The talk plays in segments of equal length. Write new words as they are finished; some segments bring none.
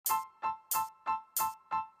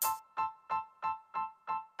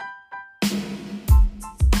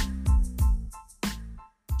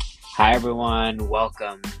Hi everyone,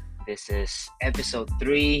 welcome. This is episode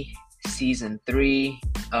 3, season 3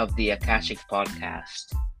 of the Akashic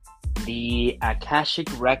podcast. The Akashic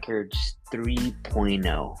Records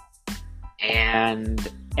 3.0.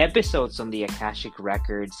 And episodes on the Akashic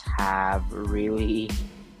Records have really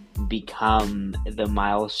become the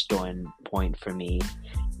milestone point for me,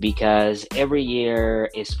 because every year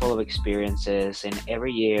is full of experiences and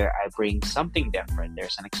every year I bring something different.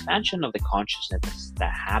 There's an expansion of the consciousness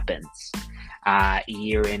that happens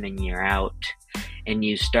year in and year out, and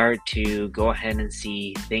you start to go ahead and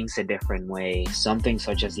see things a different way. Something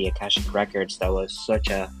such as the Akashic Records that was such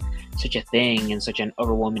a thing and such an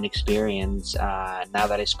overwhelming experience, now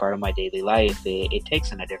that it's part of my daily life, it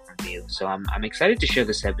takes on a different view. So I'm excited to share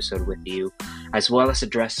this episode with you, as well as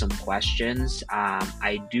address some questions.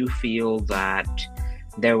 I do feel that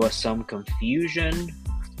there was some confusion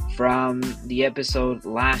from the episode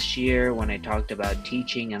last year when I talked about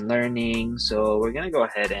teaching and learning, so we're gonna go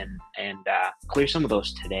ahead and clear some of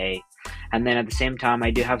those today. And then at the same time,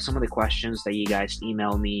 I do have some of the questions that you guys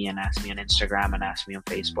email me and ask me on Instagram and ask me on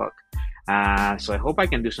Facebook. So I hope I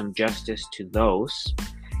can do some justice to those.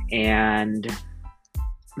 And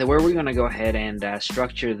the way we're going to go ahead and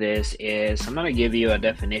structure this is I'm going to give you a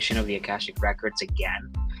definition of the Akashic Records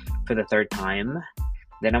again for the third time.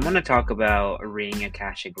 Then I'm going to talk about reading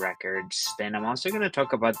Akashic Records. Then I'm also going to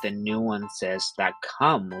talk about the nuances that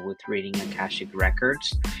come with reading Akashic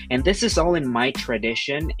Records. And this is all in my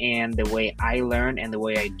tradition and the way I learn and the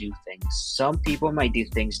way I do things. Some people might do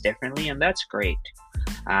things differently, and that's great.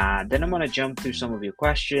 Then I'm going to jump through some of your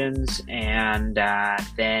questions, and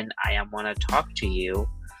then I am going to talk to you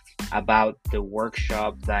about the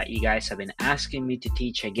workshop that you guys have been asking me to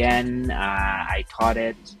teach again. I taught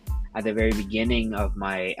it at the very beginning of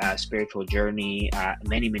my spiritual journey,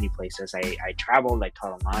 many places. I traveled, I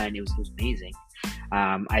taught online. It was amazing.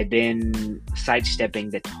 I've been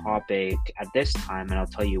sidestepping the topic at this time, and I'll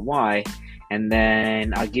tell you why. And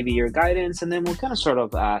then I'll give you your guidance, and then we'll kind of sort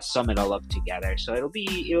of sum it all up together. So it'll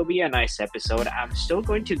be a nice episode. I'm still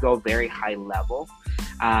going to go very high level,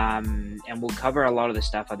 and we'll cover a lot of the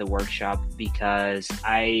stuff at the workshop, because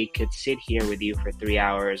I could sit here with you for 3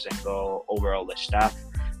 hours and go over all this stuff.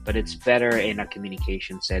 But it's better in a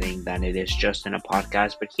communication setting than it is just in a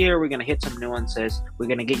podcast. But here we're going to hit some nuances. We're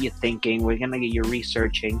going to get you thinking. We're going to get you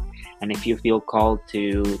researching. And if you feel called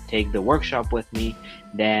to take the workshop with me,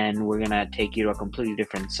 then we're going to take you to a completely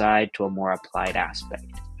different side, to a more applied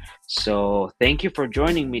aspect. So thank you for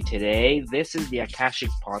joining me today. This is the Akashic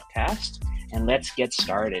Podcast, and let's get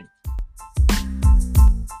started.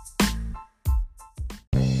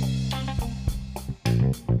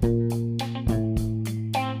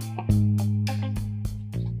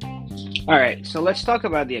 Alright, so let's talk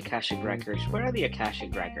about the Akashic Records. What are the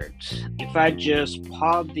Akashic Records? If I just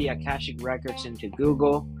pop the Akashic Records into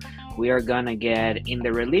Google, we are gonna get, in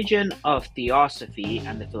the religion of Theosophy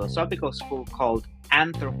and the philosophical school called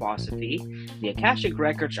Anthroposophy, the Akashic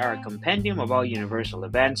Records are a compendium of all universal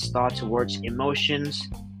events, thoughts, words, emotions,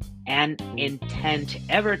 and intent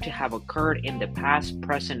ever to have occurred in the past,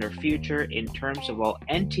 present, or future, in terms of all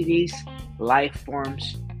entities, life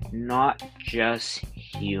forms, not just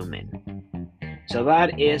human. So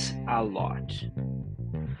that is a lot.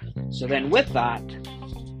 So then with that,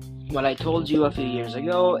 what I told you a few years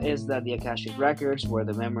ago is that the Akashic Records were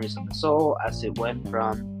the memories of the soul as it went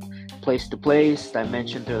from place to place,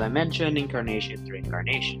 dimension through dimension, incarnation through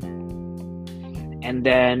incarnation. And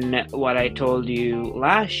then what I told you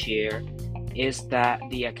last year is that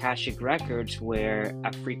the Akashic Records were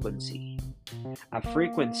a frequency. A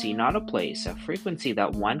frequency, not a place, a frequency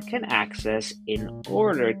that one can access in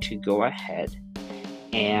order to go ahead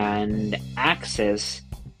and access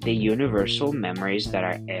the universal memories that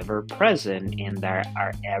are ever present and that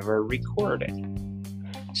are ever recorded.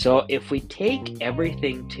 So if we take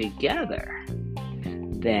everything together,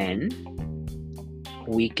 then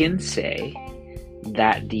we can say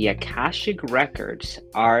that the Akashic Records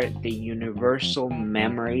are the universal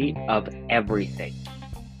memory of everything.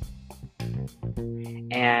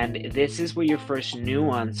 And this is where your first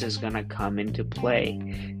nuance is going to come into play.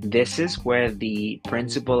 This is where the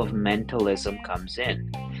principle of mentalism comes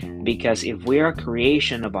in. Because if we are a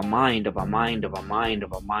creation of a mind, of a mind, of a mind,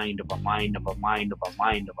 of a mind, of a mind, of a mind, of a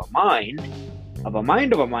mind, of a mind, of a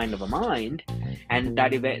mind, of a mind, of a mind, and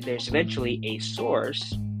that there's eventually a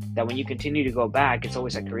source, that when you continue to go back, it's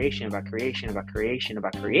always a creation of a creation of a creation of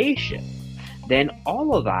a creation, then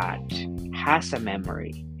all of that has a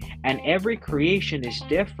memory. And every creation is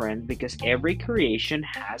different because every creation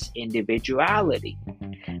has individuality.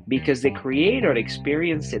 Because the creator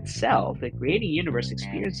experienced itself, the creating universe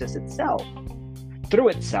experiences itself. through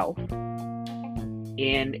itself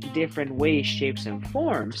in different ways, shapes, and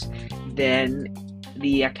forms, then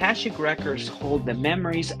the Akashic Records hold the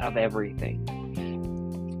memories of everything.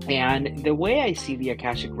 And the way I see the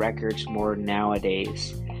Akashic Records more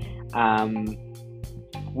nowadays,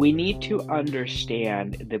 we need to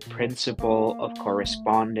understand the principle of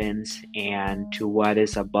correspondence and to what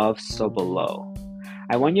is above, so below.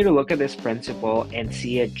 I want you to look at this principle and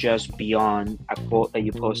see it just beyond a quote that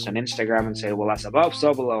you post on Instagram and say, well, that's above,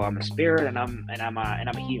 so below. I'm a spirit and I'm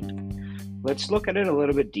a human. Let's look at it a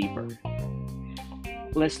little bit deeper.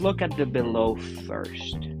 Let's look at the below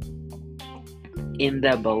first. In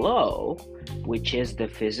the below, which is the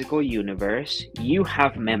physical universe, you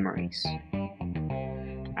have memories.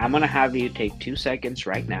 I'm going to have you take 2 seconds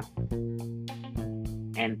right now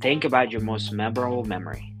and think about your most memorable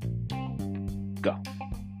memory. Go.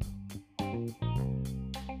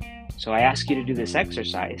 So I ask you to do this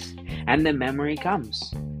exercise, and the memory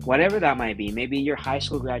comes. Whatever that might be. Maybe your high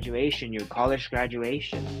school graduation, your college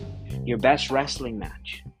graduation, your best wrestling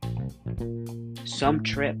match, some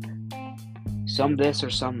trip, some this or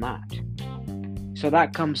some that. So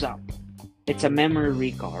that comes up. It's a memory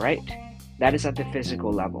recall, right? That is at the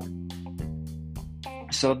physical level.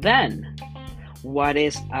 So then, what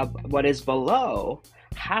is below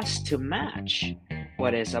has to match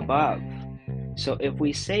what is above. So if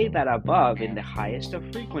we say that above in the highest of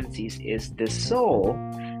frequencies is the soul,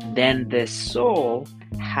 then the soul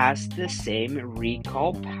has the same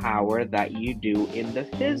recall power that you do in the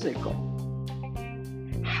physical.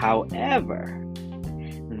 However,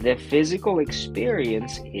 the physical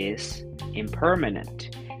experience is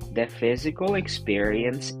impermanent. The physical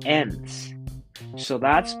experience ends. So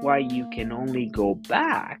that's why you can only go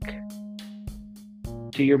back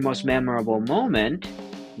to your most memorable moment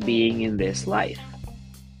being in this life.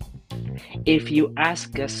 If you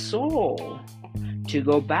ask a soul to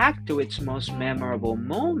go back to its most memorable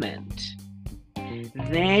moment,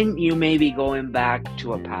 then you may be going back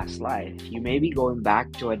to a past life. You may be going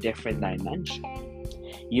back to a different dimension.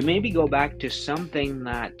 You maybe go back to something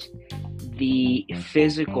that the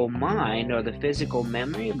physical mind or the physical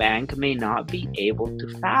memory bank may not be able to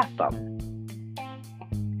fathom.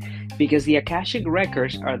 Because the Akashic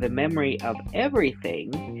Records are the memory of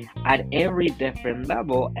everything at every different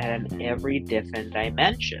level and every different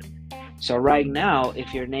dimension. So right now,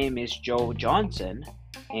 if your name is Joe Johnson,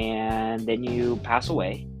 and then you pass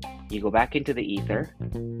away, you go back into the ether,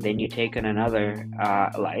 then you take on another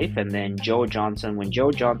life, and then Joe Johnson, when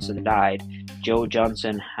Joe Johnson died, Joe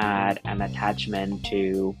Johnson had an attachment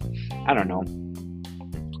to, I don't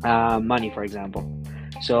know, money, for example.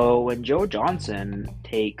 So when Joe Johnson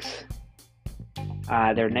takes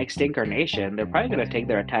their next incarnation, they're probably going to take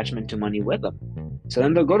their attachment to money with them. So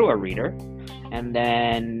then they'll go to a reader, and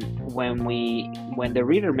then when the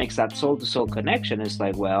reader makes that soul-to-soul connection, it's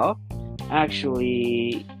like, well,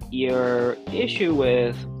 actually, your issue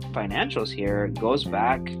with financials here goes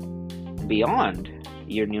back beyond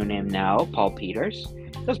your new name now, Paul Peters.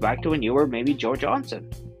 It goes back to when you were maybe Joe Johnson.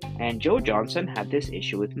 And Joe Johnson had this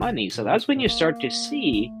issue with money. So that's when you start to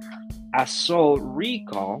see a soul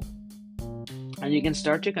recall, and you can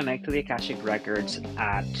start to connect to the Akashic Records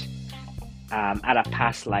at a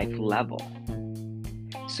past life level.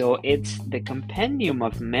 So it's the compendium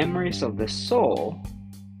of memories of the soul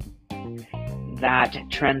that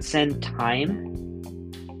transcend time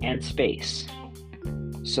and space.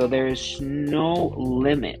 So there's no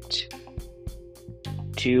limit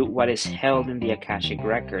to what is held in the Akashic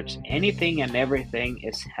Records. Anything and everything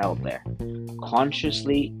is held there,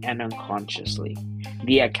 consciously and unconsciously.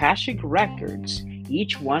 The Akashic Records,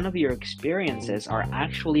 each one of your experiences are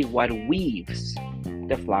actually what weaves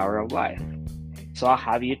the flower of life. So I'll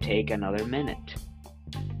have you take another minute,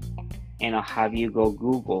 and I'll have you go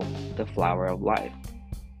Google the flower of life.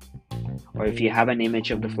 Or if you have an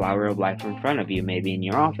image of the flower of life in front of you, maybe in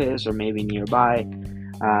your office or maybe nearby,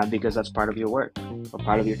 because that's part of your work or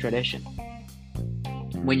part of your tradition.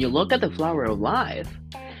 When you look at the flower of life,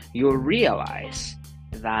 you'll realize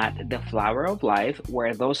that the flower of life,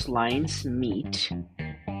 where those lines meet,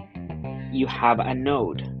 you have a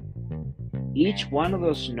node. Each one of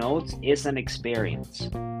those nodes is an experience.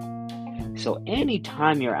 So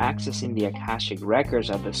anytime you're accessing the Akashic Records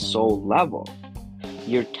at the soul level,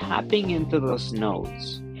 you're tapping into those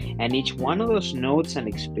nodes. And each one of those nodes and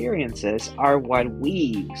experiences are what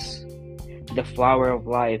weaves the flower of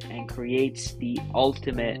life and creates the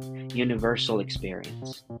ultimate universal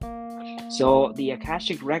experience. So the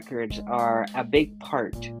Akashic Records are a big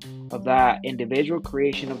part of that individual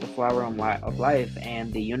creation of the flower of life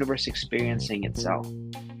and the universe experiencing itself.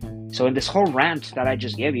 So in this whole rant that I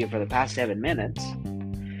just gave you for the past 7 minutes,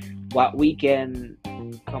 what we can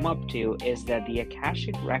come up to is that the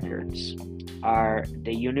Akashic Records are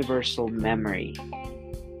the universal memory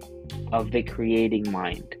of the creating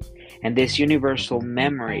mind. And this universal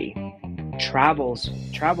memory travels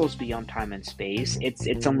beyond time and space.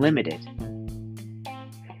 It's unlimited.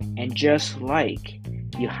 And just like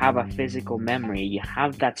you have a physical memory, you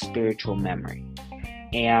have that spiritual memory.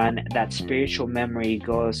 And that spiritual memory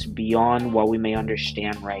goes beyond what we may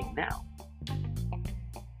understand right now.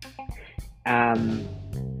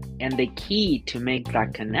 And the key to make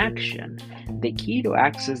that connection, the key to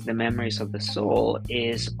access the memories of the soul,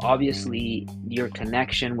 is obviously your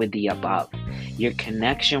connection with the above, your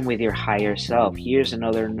connection with your higher self. Here's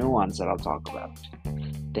another nuance that I'll talk about.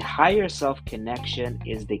 The higher self connection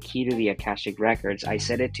is the key to the Akashic Records. I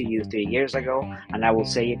said it to you 3 years ago, and I will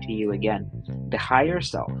say it to you again. The higher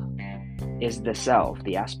self is the self,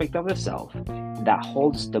 the aspect of the self that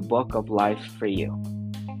holds the book of life for you.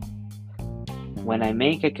 When I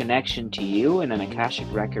make a connection to you in an Akashic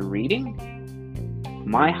Record reading,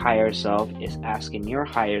 my higher self is asking your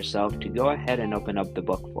higher self to go ahead and open up the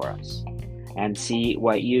book for us and see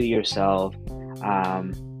what you yourself,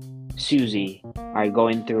 Susie, are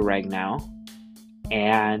going through right now,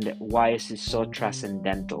 and why is it so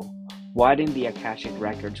transcendental? What in the Akashic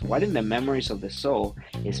Records, what in the memories of the soul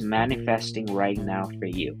is manifesting right now for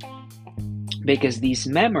you? Because these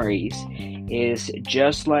memories is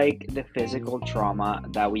just like the physical trauma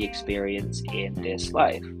that we experience in this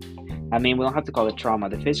life. I mean, we don't have to call it trauma,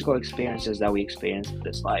 the physical experiences that we experience in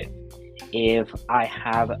this life. If I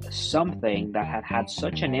have something that had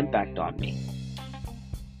such an impact on me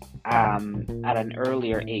at an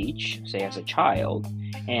earlier age, say as a child,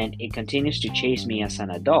 and it continues to chase me as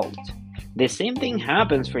an adult, the same thing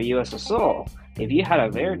happens for you as a soul. If you had a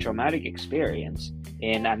very traumatic experience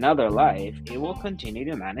in another life, it will continue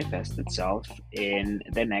to manifest itself in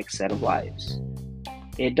the next set of lives.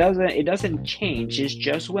 It doesn't change. It's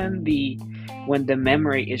just when the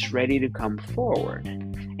memory is ready to come forward.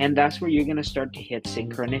 And that's where you're going to start to hit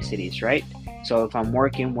synchronicities, right? So if I'm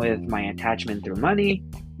working with my attachment through money,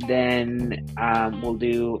 then we'll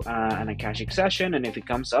do an Akashic session, and if it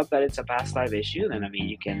comes up that it's a past life issue, then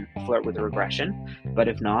you can flirt with the regression. But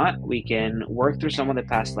if not, we can work through some of the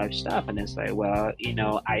past life stuff, and it's like, well,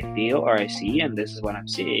 I feel or I see, and this is what I'm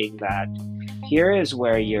seeing, that here is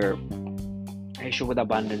where your issue with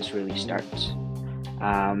abundance really starts.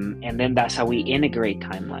 And then that's how we integrate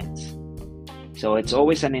timelines. So it's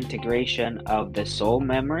always an integration of the soul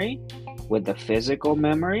memory with the physical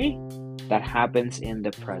memory that happens in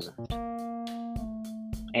the present.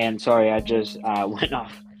 And sorry, I just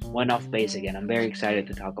went off base again. I'm very excited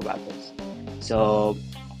to talk about this. So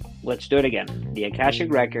let's do it again. The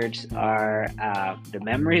Akashic Records are the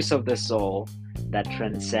memories of the soul that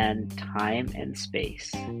transcend time and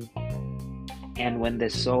space. And when the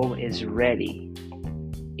soul is ready,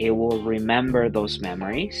 it will remember those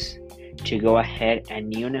memories to go ahead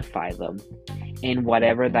and unify them in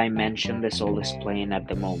whatever dimension the soul is playing at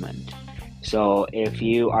the moment. So if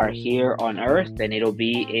you are here on Earth, then it'll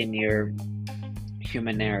be in your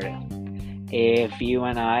human narrative. If you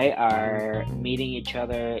and I are meeting each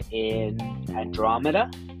other in Andromeda,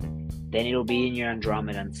 then it'll be in your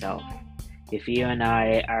Andromedan self. If you and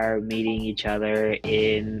I are meeting each other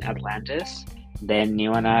in Atlantis, then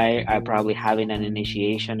you and I are probably having an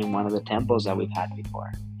initiation in one of the temples that we've had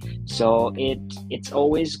before. So it's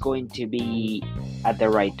always going to be at the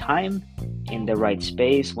right time, in the right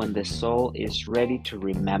space, when the soul is ready to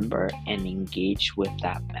remember and engage with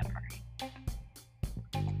that memory.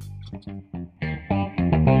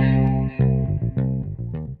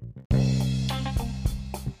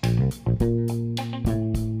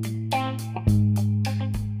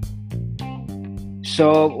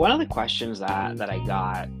 So one of the questions that I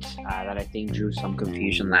got that I think drew some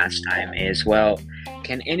confusion last time is, well,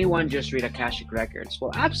 can anyone just read Akashic Records?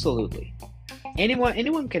 Well, absolutely.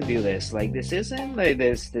 Anyone can do this. Like, this isn't like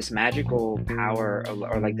this magical power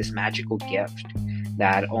or like this magical gift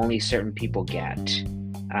that only certain people get.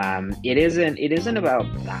 It isn't about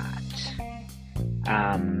that.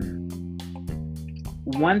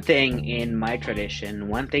 One thing in my tradition,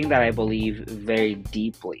 one thing that I believe very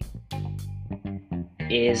deeply,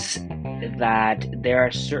 is that there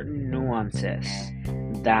are certain nuances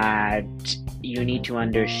that you need to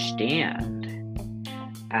understand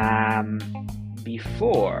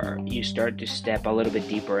before you start to step a little bit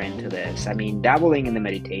deeper into this. I mean, dabbling in the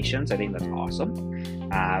meditations, I think that's awesome,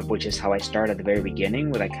 which is how I started at the very beginning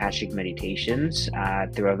with Akashic meditations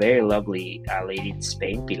through a very lovely lady in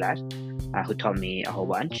Spain, Pilar, who taught me a whole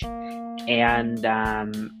bunch. And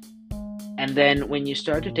And then when you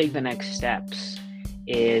start to take the next steps,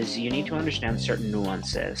 is you need to understand certain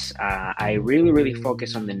nuances. I really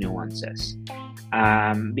focus on the nuances.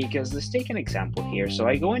 Because let's take an example here. So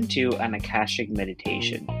I go into an Akashic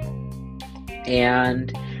meditation,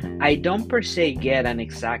 and I don't per se get an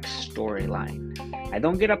exact storyline. I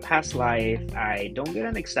don't get a past life. I don't get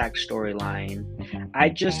an exact storyline. I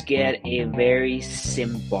just get a very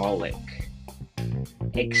symbolic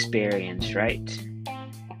experience, right?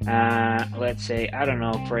 Let's say, I don't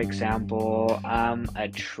know, for example, a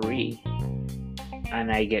tree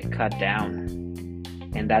and I get cut down,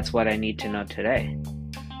 and that's what I need to know today.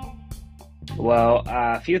 Well,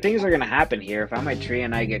 a few things are going to happen here. If I'm a tree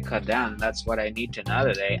and I get cut down, that's what I need to know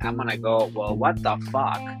today. I'm going to go, well, what the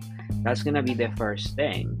fuck? That's going to be the first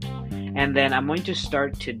thing. And then I'm going to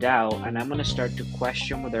start to doubt, and I'm going to start to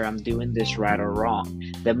question whether I'm doing this right or wrong.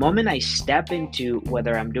 The moment I step into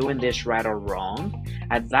whether I'm doing this right or wrong,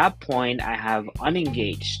 at that point I have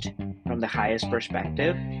unengaged from the highest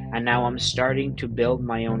perspective, and now I'm starting to build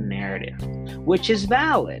my own narrative, which is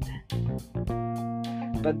valid.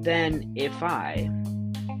 But then if I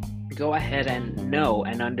go ahead and know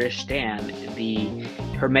and understand the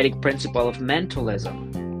Hermetic principle of mentalism,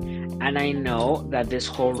 and I know that this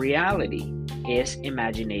whole reality is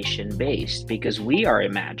imagination based, because we are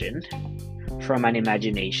imagined from an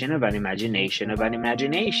imagination of an imagination of an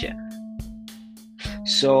imagination.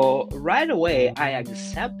 So right away, I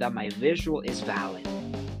accept that my visual is valid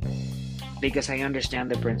because I understand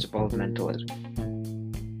the principle of mentalism.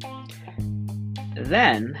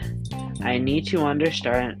 Then I need to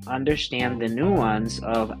understand the nuance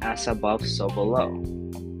of as above, so below.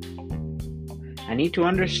 I need to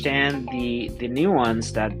understand the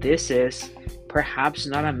nuance that this is perhaps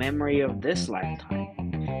not a memory of this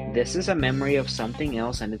lifetime. This is a memory of something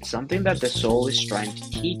else, and it's something that the soul is trying to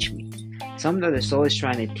teach me. Something that the soul is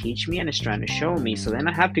trying to teach me and is trying to show me. So then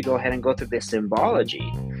I have to go ahead and go through the symbology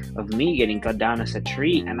of me getting cut down as a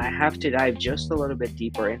tree, and I have to dive just a little bit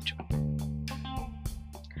deeper into it.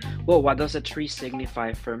 Well, what does a tree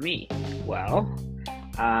signify for me? Well,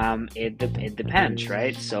 it depends,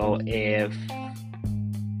 right? So if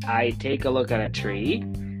I take a look at a tree,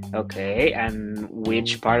 okay, and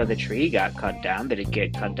which part of the tree got cut down? Did it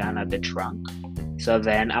get cut down at the trunk? So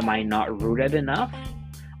then am I not rooted enough?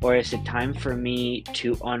 Or is it time for me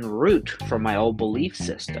to unroot from my old belief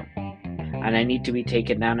system? And I need to be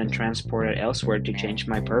taken down and transported elsewhere to change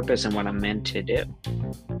my purpose and what I'm meant to do.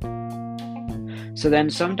 So then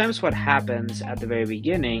sometimes what happens at the very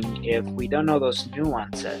beginning, if we don't know those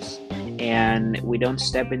nuances and we don't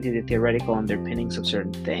step into the theoretical underpinnings of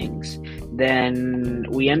certain things, then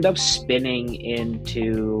we end up spinning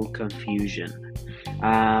into confusion.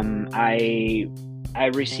 I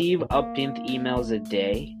receive upteenth emails a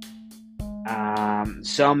day.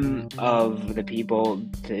 Some of the people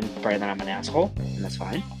imply that I'm an asshole, and that's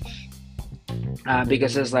fine.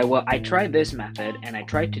 Because it's like, well, I tried this method and I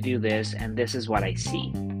tried to do this, and this is what I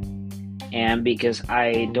see. And because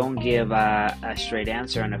I don't give a straight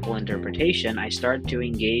answer and a full interpretation, I start to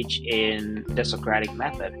engage in the Socratic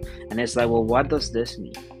method. And it's like, well, what does this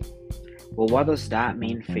mean? Well, what does that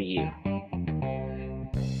mean for you?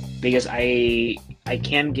 Because I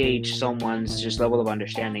can't gauge someone's just level of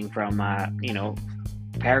understanding from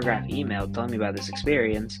paragraph email telling me about this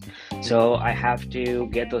experience. So I have to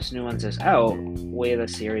get those nuances out with a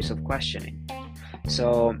series of questioning.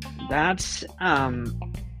 So that's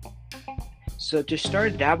so to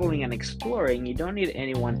start dabbling and exploring, you don't need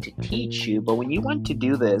anyone to teach you, but when you want to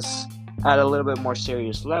do this at a little bit more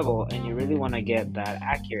serious level, and you really want to get that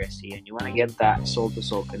accuracy, and you want to get that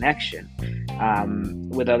soul-to-soul connection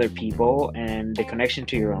with other people, and the connection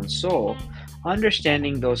to your own soul,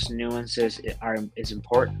 understanding those nuances is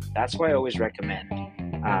important. That's why I always recommend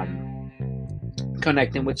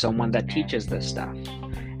connecting with someone that teaches this stuff,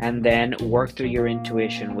 and then work through your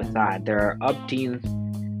intuition with that. There are upteenth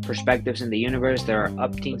perspectives in the universe. There are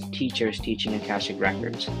upteenth teachers teaching Akashic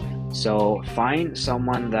Records. So find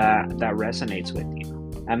someone that resonates with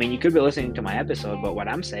you. I mean, you could be listening to my episode, but what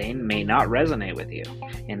I'm saying may not resonate with you,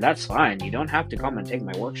 and that's fine. You don't have to come and take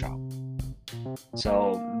my workshop.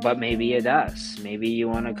 So, but maybe it does. Maybe you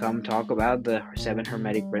want to come talk about the 7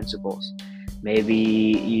 Hermetic principles. Maybe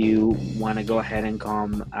you want to go ahead and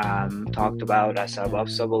come talk about as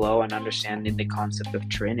above, so below, and understanding the concept of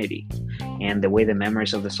Trinity and the way the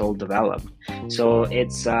memories of the soul develop. So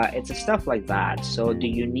it's a stuff like that. So do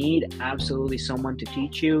you need absolutely someone to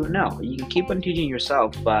teach you? No, you can keep on teaching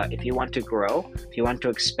yourself. But if you want to grow, if you want to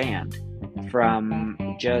expand from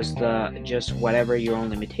just whatever your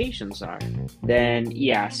own limitations are, then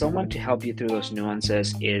yeah, someone to help you through those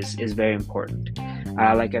nuances is very important.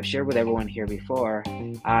 Like I've shared with everyone here before,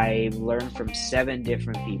 I've learned from 7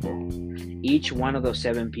 different people. Each one of those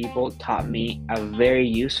 7 people taught me a very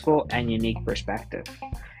useful and unique perspective.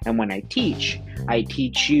 And when I teach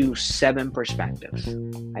you 7 perspectives.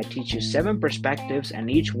 I teach you 7 perspectives, and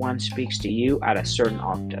each one speaks to you at a certain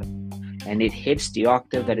octave. And it hits the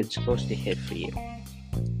octave that it's supposed to hit for you.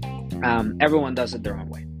 Everyone does it their own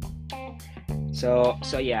way. So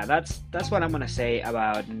yeah, that's what I'm gonna say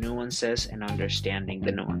about nuances and understanding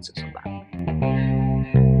the nuances of that.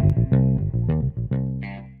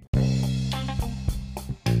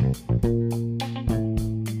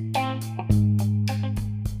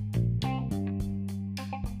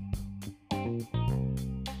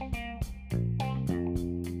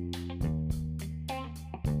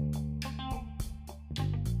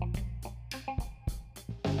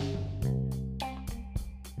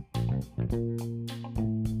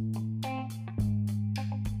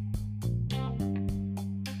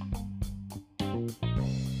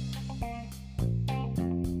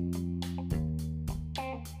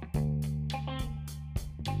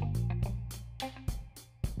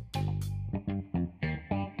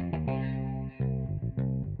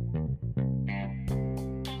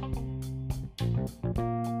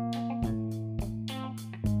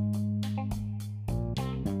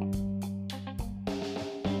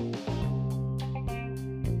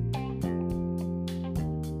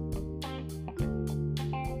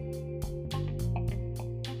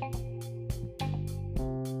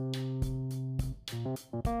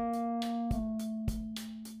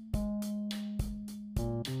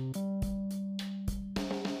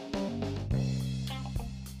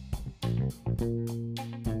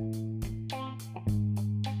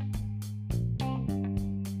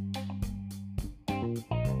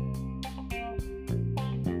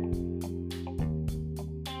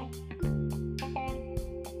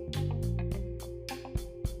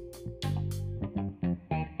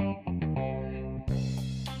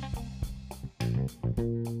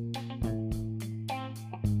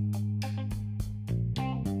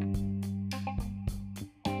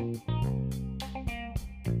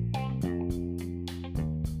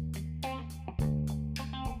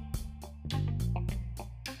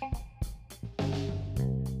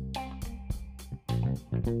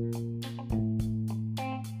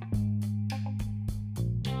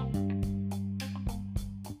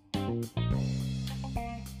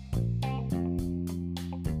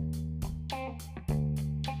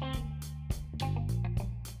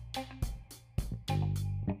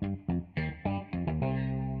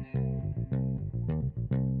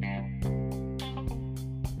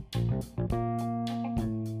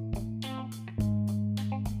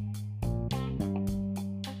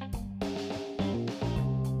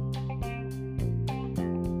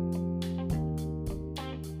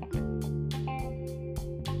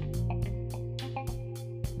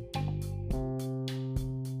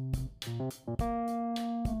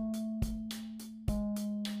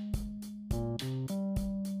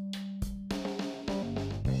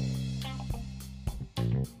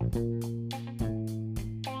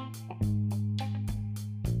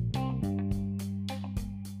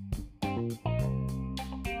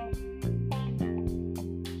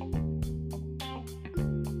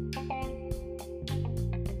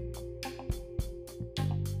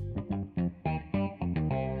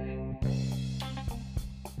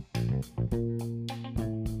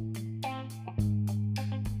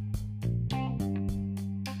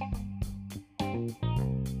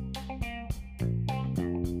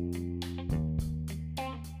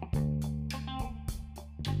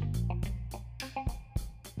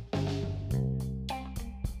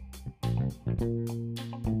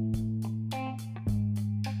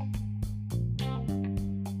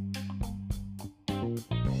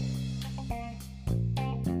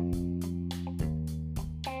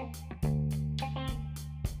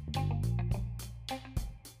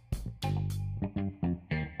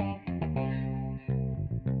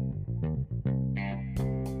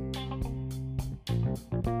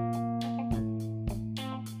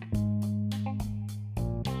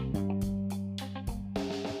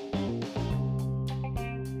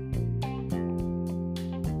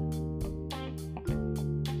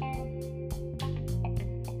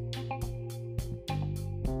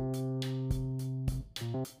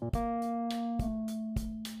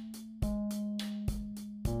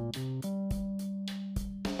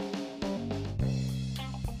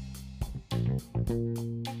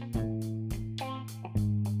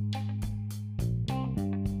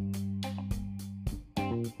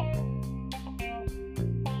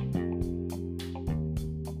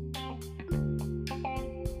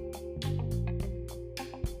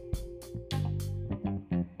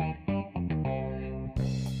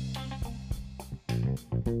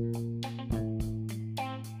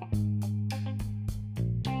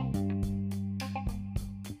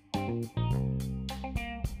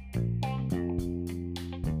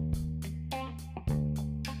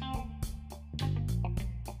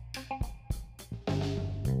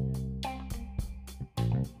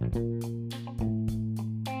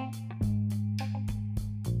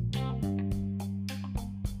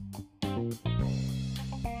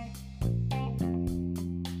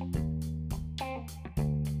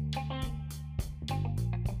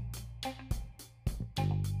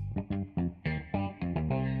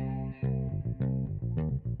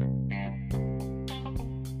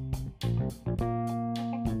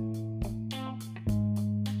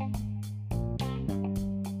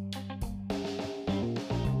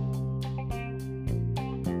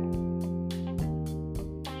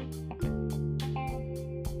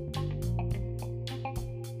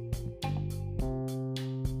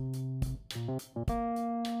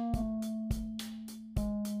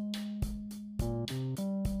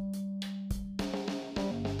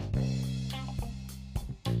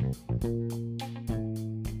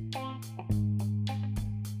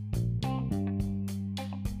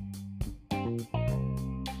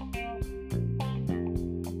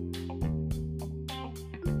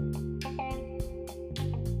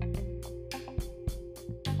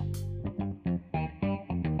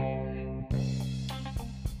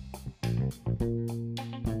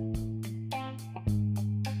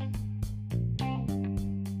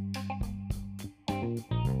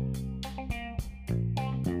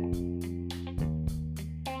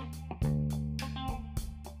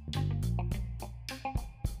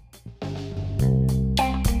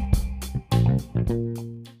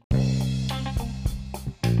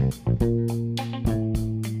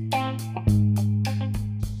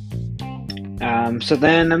 So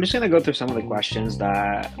then I'm just gonna go through some of the questions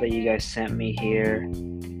that you guys sent me here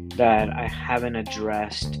that I haven't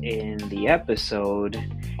addressed in the episode.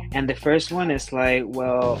 And the first one is like,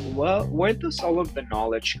 well, where does all of the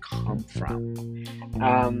knowledge come from?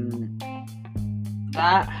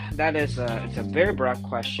 That is it's a very broad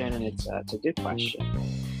question, and it's a good question.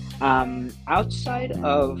 Outside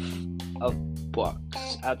of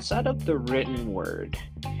books, outside of the written word,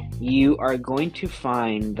 you are going to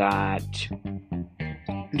find that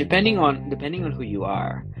depending on who you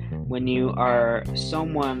are, when you are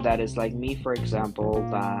someone that is like me, for example,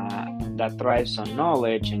 that thrives on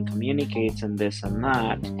knowledge and communicates and this and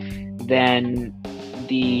that, then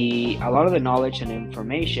a lot of the knowledge and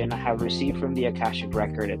information I have received from the Akashic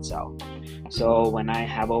record itself. So when I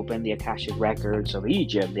have opened the Akashic records of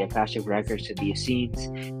Egypt, the Akashic records of the Essenes,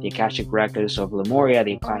 the Akashic records of Lemuria,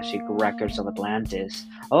 the Akashic records of Atlantis,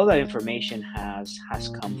 all that information has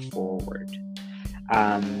come forward.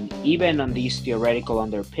 Even on these theoretical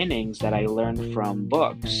underpinnings that I learned from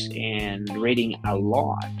books and reading a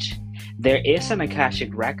lot, there is an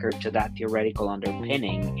Akashic record to that theoretical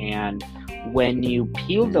underpinning, and when you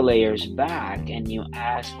peel the layers back and you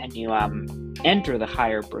enter the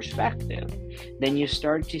higher perspective, then you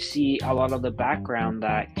start to see a lot of the background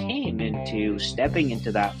that came into stepping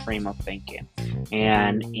into that frame of thinking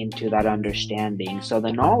and into that understanding. So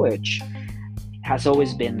the knowledge has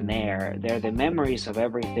always been there. They're the memories of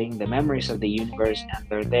everything, the memories of the universe,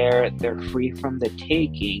 and they're free from the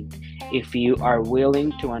taking if you are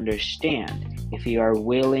willing to understand, if you are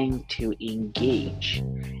willing to engage,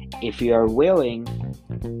 if you are willing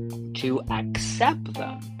to accept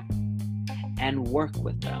them and work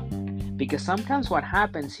with them. Because sometimes what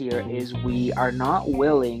happens here is we are not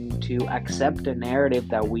willing to accept a narrative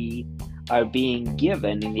that we are being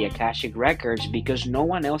given in the Akashic records because no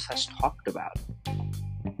one else has talked about it.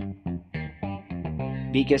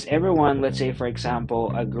 Because everyone, let's say for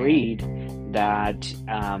example, agreed that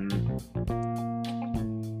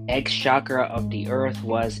X chakra of the earth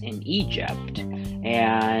was in Egypt,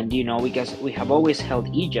 and because we have always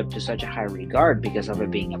held Egypt to such a high regard because of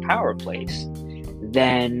it being a power place,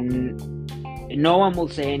 then no one will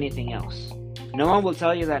say anything else. No one will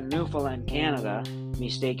tell you that Newfoundland, Canada,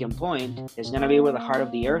 mistaken point, is going to be where the heart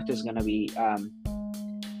of the earth is going to be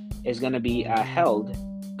held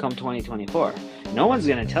come 2024. No one's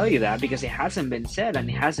going to tell you that because it hasn't been said and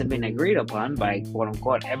it hasn't been agreed upon by quote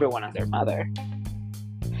unquote everyone and their mother.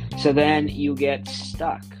 So then you get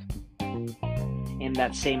stuck in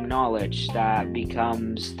that same knowledge that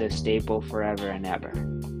becomes the staple forever and ever.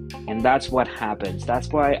 And that's what happens. That's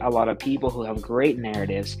why a lot of people who have great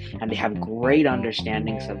narratives and they have great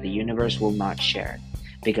understandings of the universe will not share it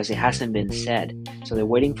because it hasn't been said. So they're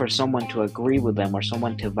waiting for someone to agree with them or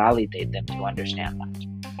someone to validate them to understand that.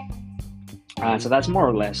 So that's more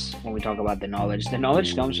or less when we talk about the knowledge. The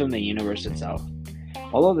knowledge comes from the universe itself.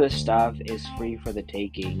 All of this stuff is free for the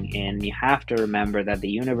taking, and you have to remember that the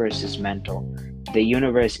universe is mental. The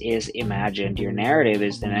universe is imagined. Your narrative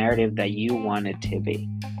is the narrative that you want it to be.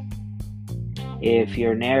 If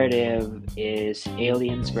your narrative is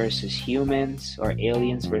aliens versus humans or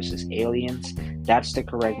aliens versus aliens, that's the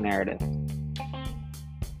correct narrative.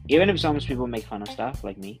 Even if some people make fun of stuff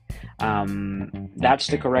like me, that's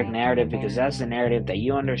the correct narrative, because that's the narrative that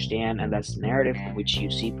you understand, and that's the narrative in which you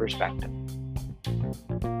see perspective.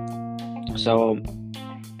 So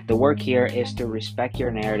the work here is to respect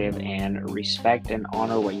your narrative and respect and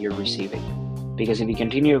honor what you're receiving. Because if you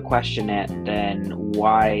continue to question it, then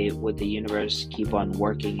why would the universe keep on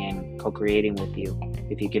working and co-creating with you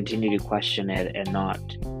if you continue to question it and not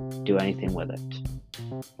do anything with it?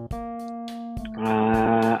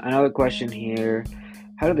 Another question here: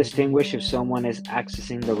 how to distinguish if someone is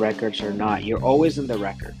accessing the records or not? You're always in the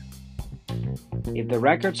record. If the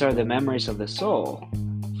records are the memories of the soul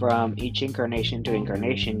from each incarnation to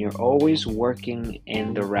incarnation, you're always working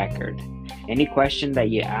in the record. Any question that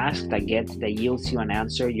you ask that yields you an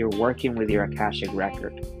answer, you're working with your Akashic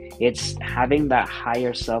record. It's having that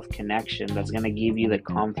higher self connection that's going to give you the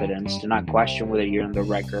confidence to not question whether you're in the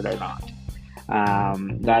record or not.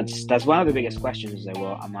 That's one of the biggest questions, is that,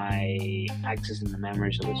 well, am I accessing the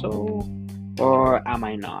memories of the soul or am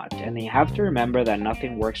I not? And you have to remember that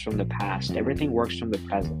nothing works from the past, everything works from the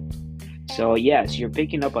present. So yes, you're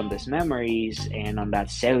picking up on these memories and on that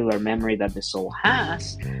cellular memory that the soul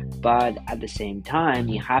has, but at the same time,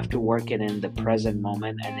 you have to work it in the present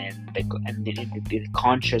moment and in the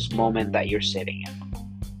conscious moment that you're sitting in.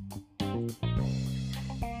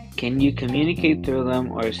 Can you communicate through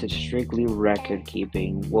them, or is it strictly record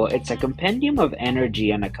keeping? Well, it's a compendium of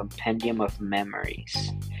energy and a compendium of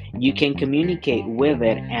memories. You can communicate with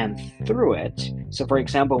it and through it. So for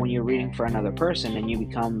example, when you're reading for another person and you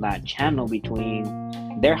become that channel between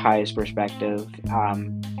their highest perspective,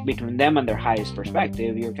 between them and their highest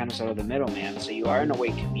perspective, you're kind of sort of the middleman. So you are in a way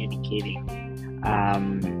communicating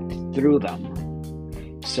through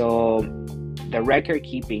them. So the record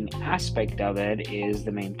keeping aspect of it is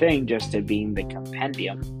the main thing, just to being the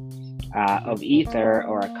compendium of ether,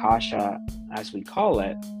 or Akasha as we call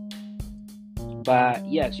it. But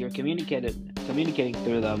yes, you're communicating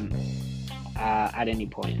through them at any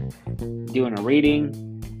point. Doing a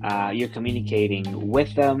reading, you're communicating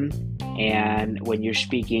with them, and when you're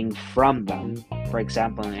speaking from them, for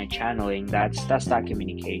example, in a channeling, that's that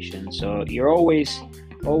communication. So you're always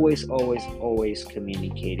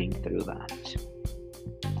communicating through that.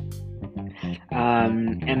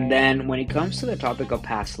 And then when it comes to the topic of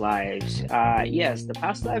past lives, yes, the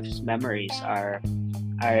past lives memories are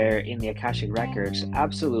in the Akashic Records,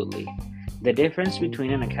 absolutely. The difference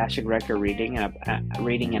between an Akashic Record reading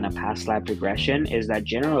and a past life regression is that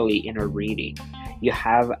generally in a reading, you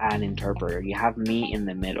have an interpreter, you have me in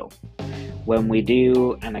the middle. When we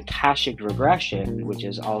do an Akashic regression, which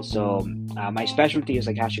is also, my specialty is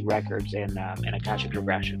Akashic Records and Akashic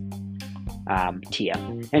regression,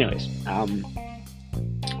 TM. Anyways,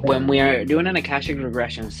 when we are doing an Akashic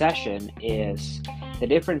regression session, the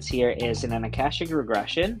difference here is in an Akashic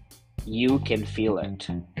regression, you can feel it.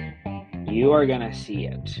 You are going to see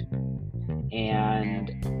it.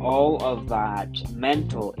 And all of that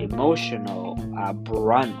mental, emotional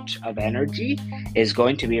brunt of energy is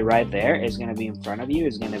going to be right there, is going to be in front of you,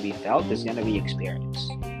 is going to be felt, is going to be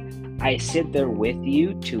experienced. I sit there with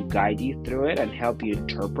you to guide you through it and help you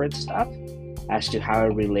interpret stuff as to how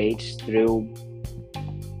it relates through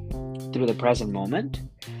the present moment.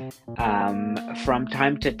 From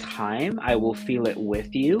time to time, I will feel it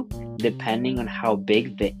with you, depending on how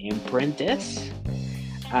big the imprint is.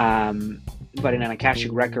 But in an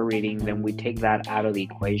Akashic Record reading, then we take that out of the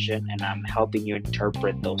equation, and I'm helping you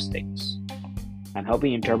interpret those things. I'm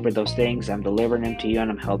delivering them to you,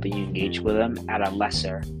 and I'm helping you engage with them at a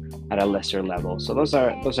lesser level. So those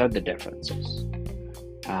are the differences.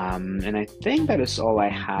 And I think that is all I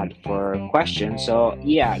had for questions. So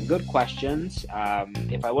yeah, good questions.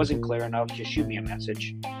 If I wasn't clear enough, just shoot me a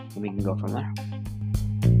message and we can go from there.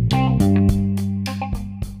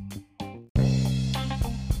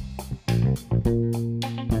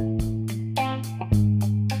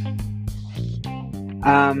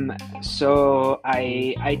 So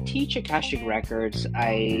I teach Akashic Records.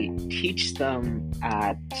 I teach them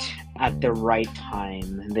at the right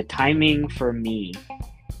time. The timing for me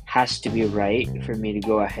has to be right for me to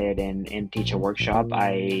go ahead and teach a workshop.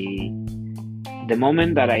 The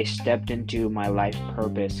moment that I stepped into my life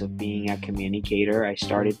purpose of being a communicator, I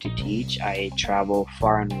started to teach. I travel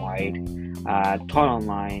far and wide, taught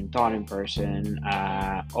online, taught in person,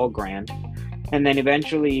 all grand. And then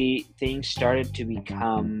eventually things started to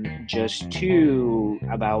become just too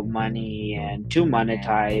about money and too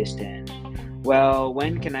monetized, and well,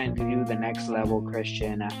 when can I do the next level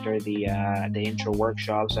Christian after the intro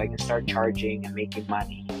workshop so I can start charging and making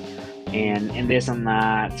money and this and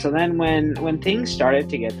that. So then when things started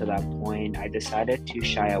to get to that point, I decided to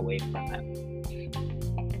shy away from it.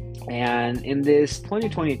 And in this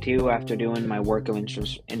 2022, after doing my work of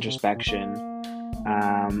introspection,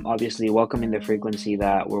 obviously welcoming the frequency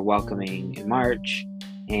that we're welcoming in March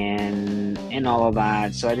and all of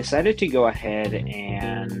that, so I decided to go ahead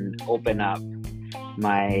and open up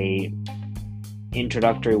my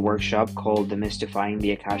introductory workshop called Demystifying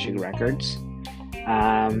the Akashic Records.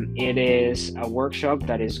 It is a workshop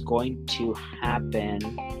that is going to happen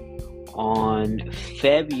on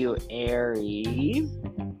February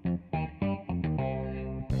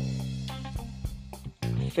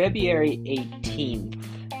 18th,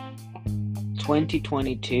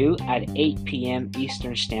 2022 at 8 p.m.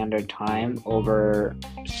 Eastern Standard Time over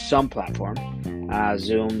some platform,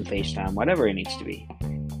 Zoom, FaceTime, whatever it needs to be.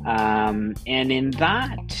 And in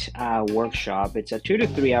that workshop, it's a 2 to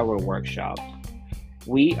 3 hour workshop.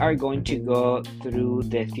 We are going to go through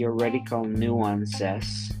the theoretical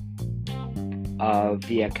nuances of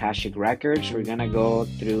the Akashic Records. We're going to go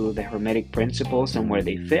through the Hermetic principles and where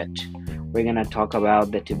they fit. We're going to talk about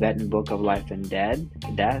the Tibetan Book of Life and Death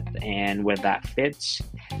and where that fits,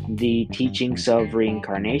 the teachings of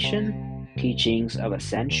reincarnation, teachings of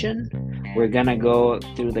ascension. We're going to go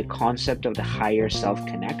through the concept of the higher self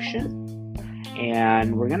connection,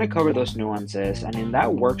 and we're going to cover those nuances. And in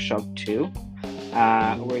that workshop too,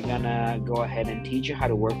 we're going to go ahead and teach you how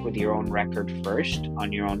to work with your own record first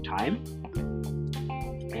on your own time.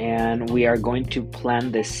 And we are going to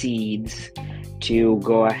plant the seeds to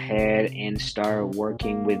go ahead and start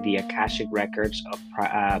working with the Akashic Records of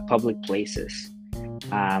public places,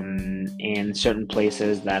 in certain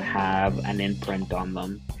places that have an imprint on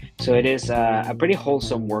them. So it is a pretty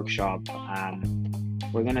wholesome workshop.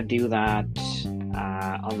 We're going to do that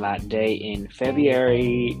on that day in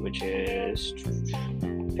February, which is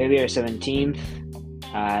February 17th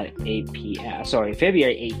at 8 p.m. Sorry,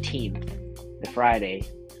 February 18th, the Friday,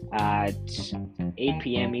 at 8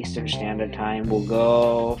 p.m. Eastern Standard Time. We'll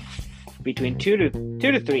go between 2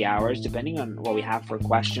 to 3 hours, depending on what we have for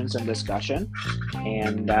questions and discussion.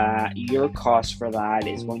 And your cost for that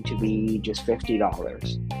is going to be just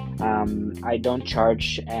 $50. I don't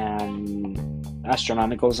charge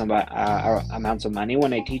astronomical amounts of money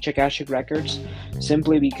when I teach Akashic Records,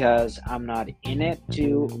 simply because I'm not in it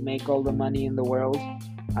to make all the money in the world.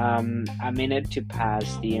 I'm in it to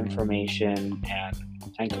pass the information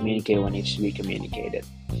and communicate what needs to be communicated.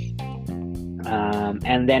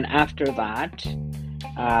 And then after that,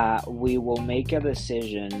 we will make a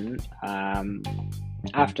decision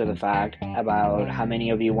after the fact about how many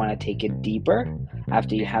of you want to take it deeper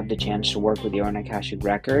after you have the chance to work with your own Akashic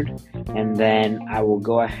record. And then I will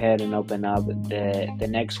go ahead and open up the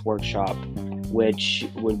next workshop, which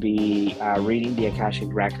would be reading the Akashic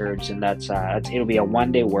Records, and it'll be a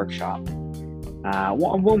one-day workshop.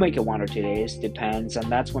 We'll make it 1 or 2 days, depends,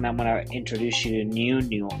 and that's when I'm going to introduce you to new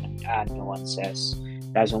nuances.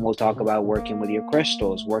 That's when we'll talk about working with your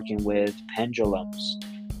crystals, working with pendulums,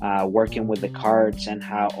 working with the cards, and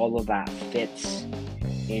how all of that fits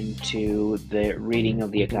into the reading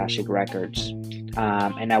of the Akashic Records.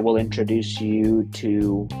 And I will introduce you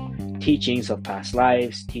to teachings of past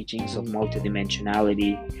lives, teachings of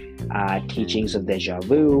multidimensionality, teachings of deja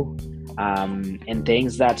vu, and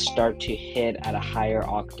things that start to hit at a higher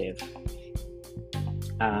octave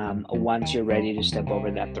once you're ready to step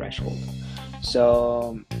over that threshold.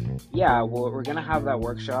 So yeah, we're gonna have that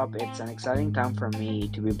workshop. It's an exciting time for me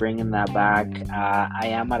to be bringing that back. I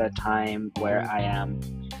am at a time where I am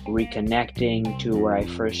reconnecting to where I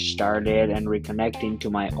first started and reconnecting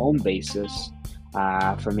to my own basis,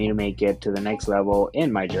 for me to make it to the next level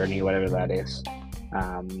in my journey, whatever that is.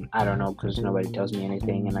 I don't know, because nobody tells me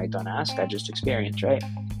anything and I don't ask, I just experience, right?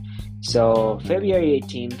 So February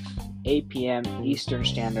 18th, 8 p.m. Eastern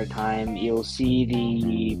Standard Time. You'll see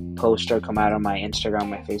the poster come out on my Instagram,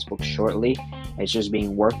 my Facebook shortly. It's just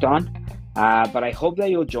being worked on. But I hope that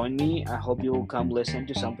you'll join me. I hope you'll come listen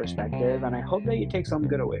to some perspective, and I hope that you take some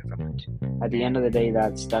good away from it. At the end of the day,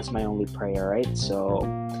 that's my only prayer, right? So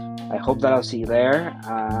I hope that I'll see you there.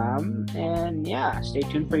 And yeah, stay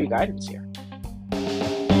tuned for your guidance here.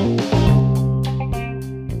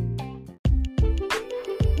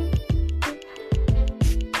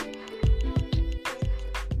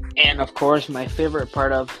 And of course, my favorite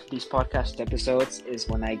part of these podcast episodes is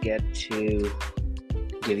when I get to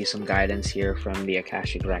give you some guidance here from the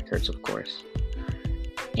Akashic Records, of course.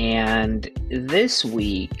 And this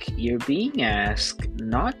week, you're being asked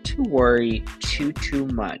not to worry too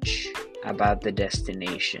much about the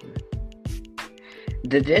destination.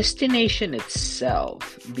 The destination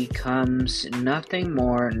itself becomes nothing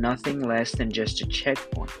more, nothing less than just a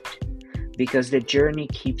checkpoint, because the journey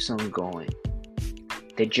keeps on going.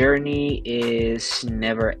 The journey is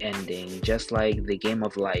never ending, just like the game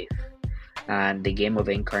of life and the game of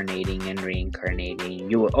incarnating and reincarnating.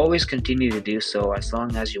 You will always continue to do so as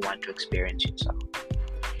long as you want to experience yourself.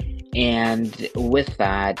 And with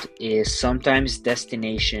that is sometimes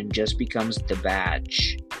destination just becomes the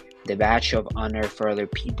badge of honor for other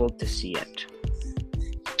people to see it.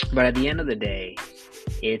 But at the end of the day,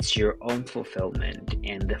 it's your own fulfillment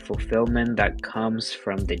and the fulfillment that comes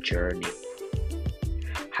from the journey.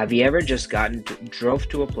 Have you ever just drove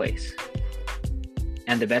to a place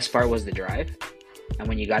and the best part was the drive? And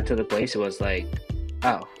when you got to the place, it was like,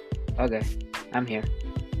 oh, okay, I'm here.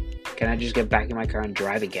 Can I just get back in my car and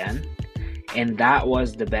drive again? And that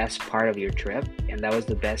was the best part of your trip. And that was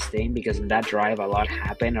the best thing, because in that drive, a lot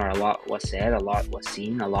happened, or a lot was said, a lot was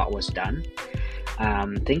seen, a lot was done.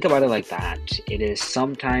 Think about it like that. It is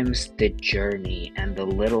sometimes the journey and the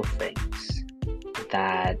little things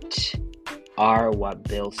that are what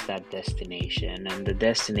builds that destination. And the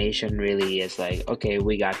destination really is like, okay,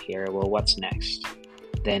 we got here. Well, what's next?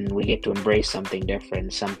 Then we get to embrace something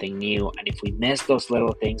different, something new. And if we miss those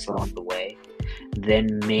little things along the way,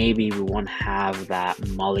 then maybe we won't have that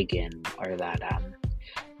mulligan or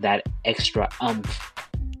that extra umph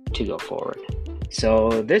to go forward.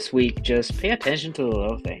 So this week, just pay attention to the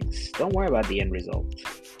little things. Don't worry about the end result.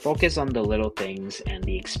 Focus on the little things and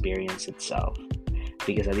the experience itself.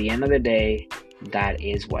 Because at the end of the day, that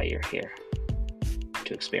is why you're here,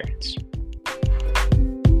 to experience.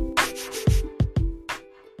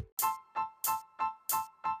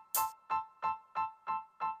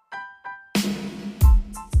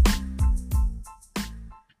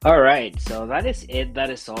 Alright, so that is it. That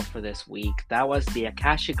is all for this week. That was the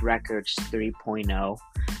Akashic Records 3.0.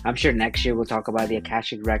 I'm sure next year we'll talk about the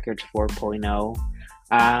Akashic Records 4.0.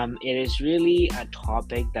 It is really a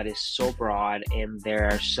topic that is so broad, and there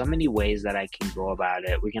are so many ways that I can go about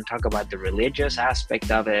it. We can talk about the religious aspect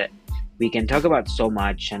of it. We can talk about so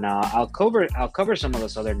much, and I'll cover some of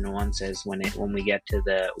those other nuances when we get to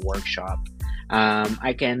the workshop.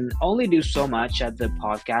 I can only do so much at the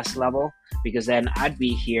podcast level, because then I'd be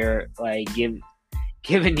here like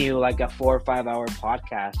giving you like a 4 or 5 hour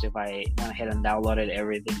podcast if I went ahead and downloaded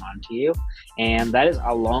everything onto you. And that is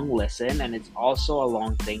a long listen, and it's also a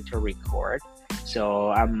long thing to record. So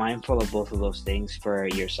I'm mindful of both of those things for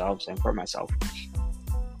yourselves and for myself.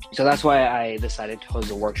 So that's why I decided to host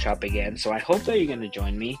a workshop again. So I hope that you're going to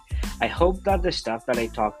join me. I hope that the stuff that I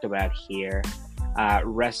talked about here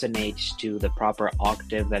resonates to the proper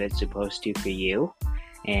octave that it's supposed to for you.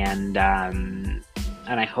 And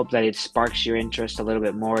I hope that it sparks your interest a little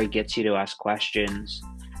bit more. It gets you to ask questions.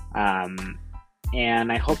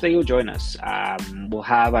 And I hope that you'll join us. We'll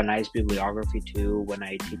have a nice bibliography too when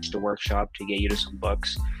I teach the workshop, to get you to some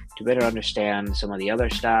books to better understand some of the other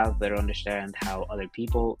stuff, better understand how other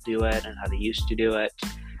people do it and how they used to do it.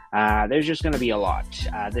 There's just going to be a lot.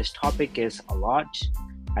 This topic is a lot.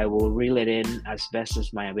 I will reel it in as best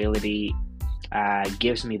as my ability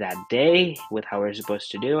gives me that day with how we're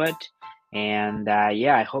supposed to do it. And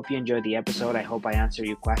I hope you enjoyed the episode. I hope I answered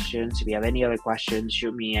your questions. If you have any other questions,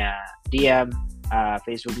 shoot me a DM,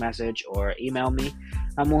 Facebook message, or email me,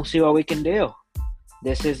 and we'll see what we can do.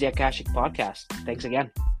 This is the Akashic Podcast. Thanks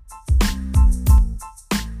again.